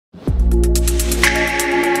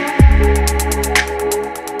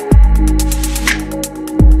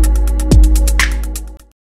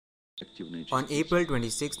On April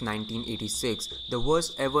 26, 1986, the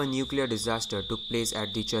worst ever nuclear disaster took place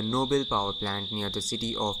at the Chernobyl Powerplant near the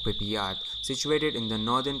city of Pripyat, situated in the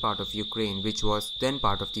northern part of Ukraine, which was then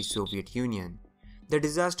part of the Soviet Union. The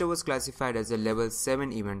disaster was classified as a level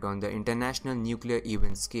 7 event on the International Nuclear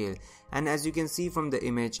Event Scale, and as you can see from the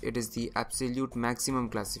image, it is the absolute maximum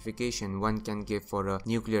classification one can give for a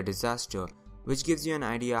nuclear disaster, which gives you an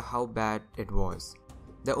idea how bad it was.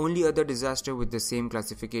 The only other disaster with the same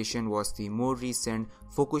classification was the more recent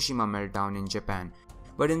Fukushima meltdown in Japan,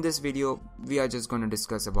 but in this video we are just going to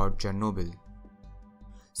discuss about Chernobyl.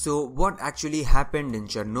 So what actually happened in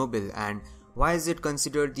Chernobyl, and why is it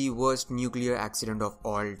considered the worst nuclear accident of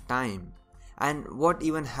all time? And what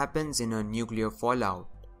even happens in a nuclear fallout?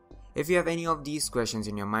 If you have any of these questions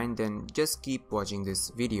in your mind, then just keep watching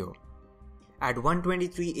this video. At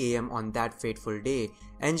 1:23 AM on that fateful day,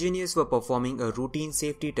 engineers were performing a routine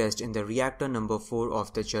safety test in the reactor number 4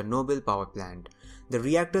 of the Chernobyl power plant. The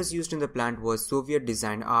reactors used in the plant were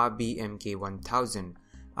Soviet-designed RBMK-1000.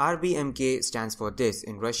 RBMK stands for this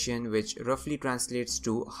in Russian, which roughly translates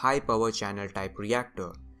to High Power Channel Type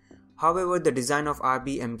Reactor. However, the design of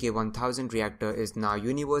RBMK-1000 reactor is now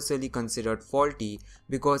universally considered faulty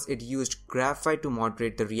because it used graphite to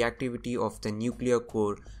moderate the reactivity of the nuclear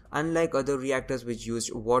core, unlike other reactors which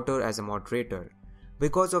used water as a moderator.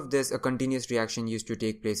 Because of this, a continuous reaction used to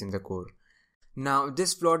take place in the core. Now,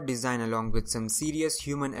 this flawed design along with some serious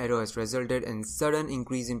human errors resulted in sudden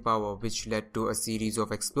increase in power, which led to a series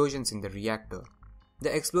of explosions in the reactor.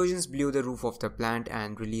 The explosions blew the roof of the plant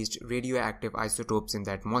and released radioactive isotopes in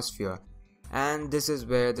the atmosphere, and this is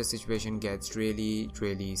where the situation gets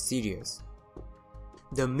really serious.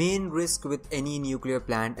 The main risk with any nuclear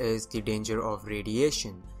plant is the danger of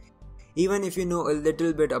radiation. Even if you know a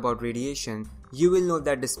little bit about radiation, you will know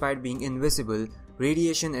that despite being invisible,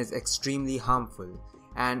 radiation is extremely harmful.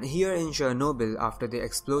 And here in Chernobyl, after the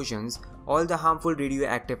explosions, all the harmful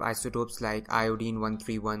radioactive isotopes like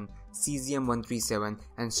iodine-131, cesium-137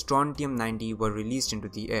 and strontium-90 were released into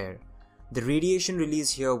the air. The radiation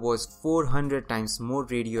released here was 400 times more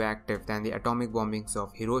radioactive than the atomic bombings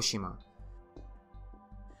of Hiroshima.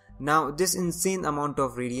 Now, this insane amount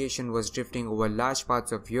of radiation was drifting over large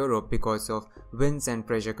parts of Europe because of winds and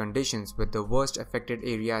pressure conditions, with the worst affected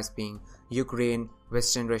areas being Ukraine,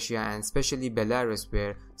 Western Russia and especially Belarus,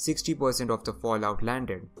 where 60% of the fallout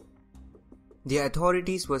landed. The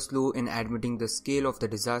authorities were slow in admitting the scale of the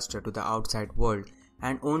disaster to the outside world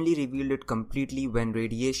and only revealed it completely when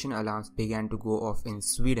radiation alarms began to go off in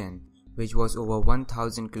Sweden, which was over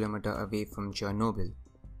 1000 km away from Chernobyl.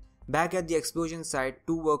 Back at the explosion site,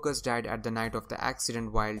 2 workers died at the night of the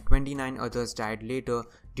accident while 29 others died later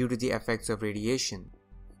due to the effects of radiation.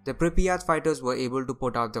 The Pripyat fighters were able to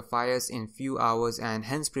put out the fires in few hours and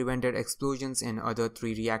hence prevented explosions in other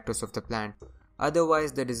 3 reactors of the plant.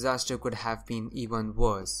 Otherwise, the disaster could have been even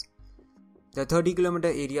worse. The 30-kilometer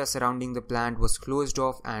area surrounding the plant was closed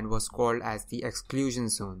off and was called as the exclusion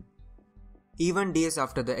zone. Even days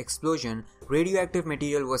after the explosion, radioactive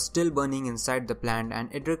material was still burning inside the plant and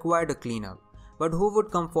it required a cleanup. But who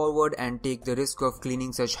would come forward and take the risk of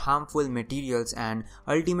cleaning such harmful materials and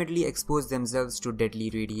ultimately expose themselves to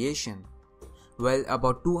deadly radiation? Well,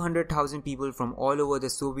 about 200,000 people from all over the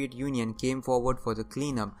Soviet Union came forward for the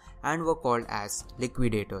cleanup and were called as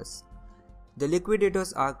liquidators. The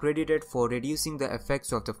liquidators are credited for reducing the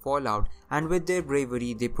effects of the fallout, and with their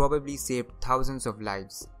bravery they probably saved thousands of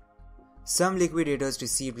lives. Some liquidators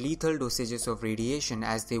received lethal dosages of radiation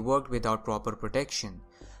as they worked without proper protection.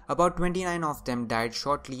 About 29 of them died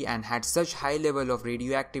shortly and had such high level of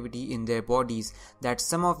radioactivity in their bodies that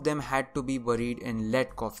some of them had to be buried in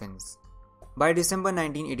lead coffins. By December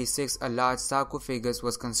 1986, a large sarcophagus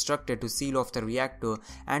was constructed to seal off the reactor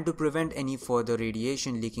and to prevent any further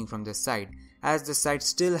radiation leaking from the site, as the site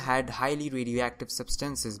still had highly radioactive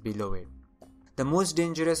substances below it. The most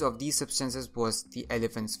dangerous of these substances was the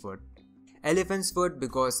elephant's foot. Elephant's foot,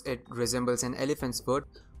 because it resembles an elephant's foot,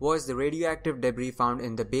 was the radioactive debris found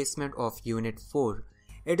in the basement of Unit 4.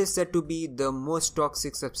 It is said to be the most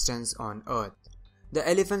toxic substance on Earth. The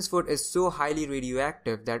elephant's foot is so highly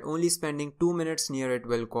radioactive that only spending 2 minutes near it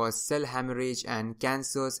will cause cell hemorrhage and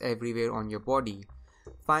cancers everywhere on your body.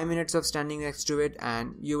 5 minutes of standing next to it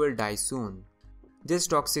and you will die soon. This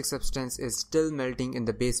toxic substance is still melting in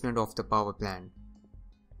the basement of the power plant.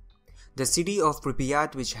 The city of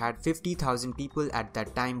Pripyat, which had 50,000 people at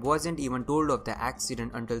that time, wasn't even told of the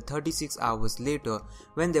accident until 36 hours later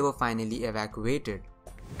when they were finally evacuated.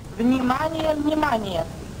 Внимание, внимание!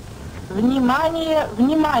 Внимание,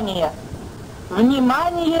 внимание!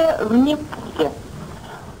 Внимание, внимание!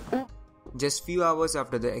 Just few hours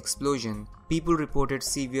after the explosion, People reported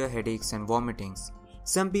severe headaches and vomitings.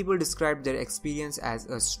 Some people described their experience as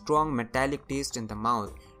a strong metallic taste in the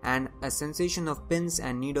mouth and a sensation of pins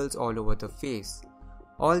and needles all over the face.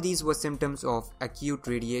 All these were symptoms of acute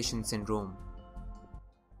radiation syndrome.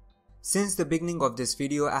 Since the beginning of this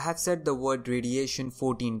video, I have said the word radiation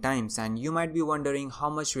 14 times, and you might be wondering how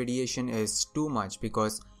much radiation is too much,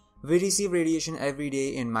 because we receive radiation every day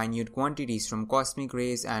in minute quantities from cosmic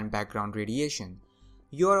rays and background radiation.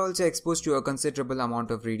 You are also exposed to a considerable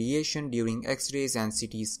amount of radiation during X-rays and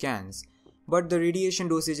CT scans, but the radiation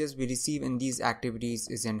dosages we receive in these activities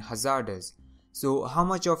isn't hazardous. So how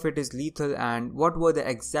much of it is lethal, and what were the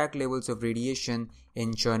exact levels of radiation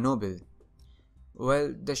in Chernobyl?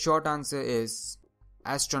 Well, the short answer is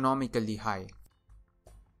astronomically high.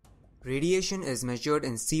 Radiation is measured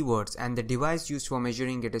in sieverts, and the device used for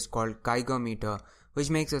measuring it is called Geiger-meter, which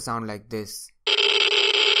makes a sound like this.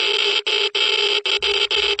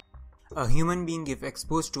 A human being, if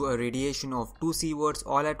exposed to a radiation of 2 sieverts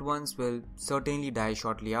all at once, will certainly die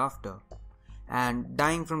shortly after. And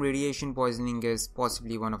dying from radiation poisoning is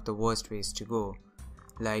possibly one of the worst ways to go.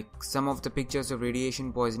 Like, some of the pictures of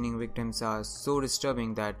radiation poisoning victims are so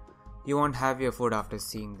disturbing that you won't have your food after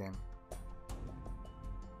seeing them.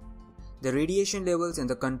 The radiation levels in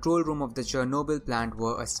the control room of the Chernobyl plant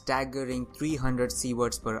were a staggering 300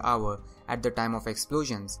 sieverts per hour at the time of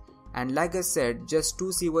explosions. And like I said, just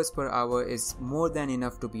 2 sieverts per hour is more than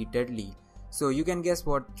enough to be deadly. So you can guess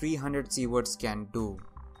what 300 sieverts can do.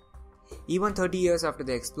 Even 30 years after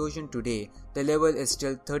the explosion today, the level is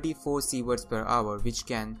still 34 sieverts per hour, which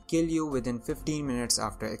can kill you within 15 minutes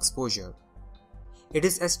after exposure. It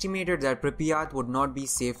is estimated that Pripyat would not be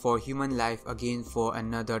safe for human life again for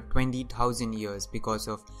another 20,000 years because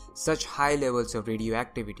of such high levels of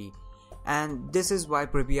radioactivity. And this is why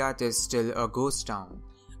Pripyat is still a ghost town,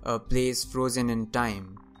 a place frozen in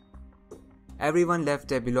time. Everyone left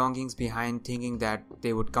their belongings behind thinking that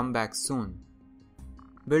they would come back soon.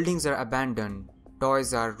 Buildings are abandoned,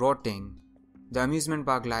 toys are rotting, the amusement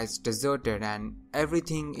park lies deserted, and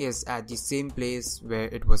everything is at the same place where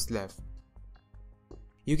it was left.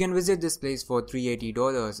 You can visit this place for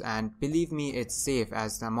 $380, and believe me, it's safe,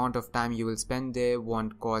 as the amount of time you will spend there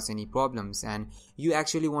won't cause any problems, and you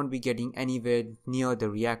actually won't be getting anywhere near the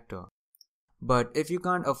reactor. But if you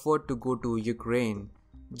can't afford to go to Ukraine,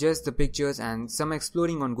 just the pictures and some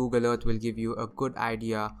exploring on Google Earth will give you a good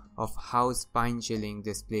idea of how spine-chilling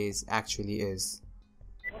this place actually is.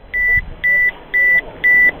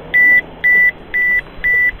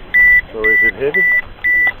 So is it heavy?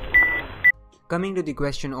 Coming to the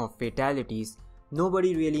question of fatalities,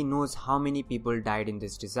 nobody really knows how many people died in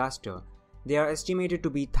this disaster. There are estimated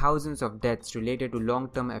to be thousands of deaths related to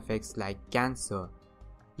long-term effects like cancer.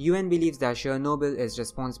 UN believes that Chernobyl is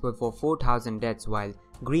responsible for 4,000 deaths, while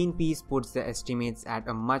Greenpeace puts the estimates at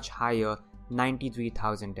a much higher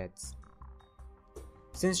 93,000 deaths.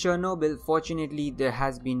 Since Chernobyl, fortunately, there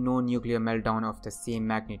has been no nuclear meltdown of the same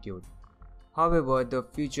magnitude. However, the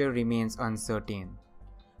future remains uncertain.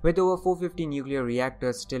 With over 450 nuclear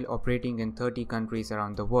reactors still operating in 30 countries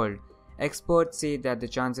around the world, experts say that the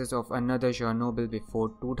chances of another Chernobyl before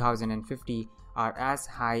 2050 are as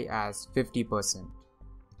high as 50%.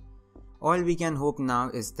 All we can hope now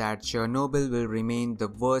is that Chernobyl will remain the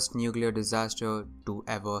worst nuclear disaster to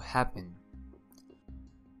ever happen.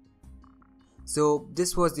 So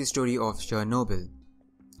this was the story of Chernobyl,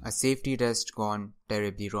 a safety test gone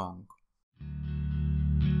terribly wrong.